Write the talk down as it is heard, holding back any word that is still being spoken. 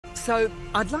So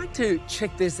I'd like to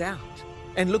check this out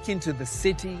and look into the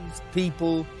cities,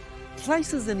 people,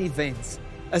 places and events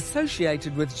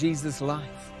associated with Jesus'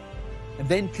 life, and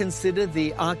then consider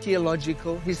the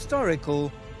archaeological,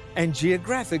 historical, and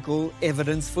geographical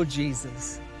evidence for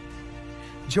Jesus.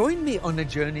 Join me on a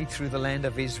journey through the land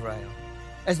of Israel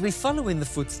as we follow in the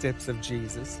footsteps of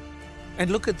Jesus and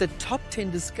look at the top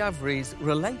 10 discoveries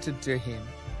related to him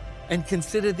and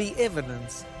consider the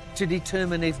evidence to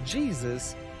determine if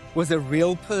Jesus was a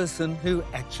real person who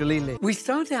actually lived. We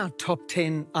start our top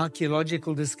 10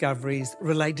 archaeological discoveries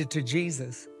related to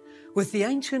Jesus with the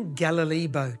ancient Galilee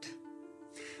boat.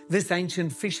 This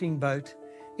ancient fishing boat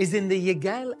is in the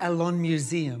Yigal Alon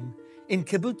Museum in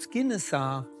Kibbutz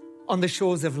Ginnasar on the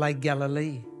shores of Lake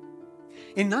Galilee.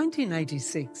 In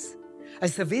 1986, a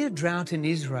severe drought in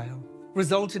Israel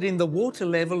resulted in the water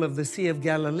level of the Sea of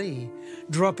Galilee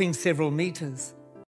dropping several meters.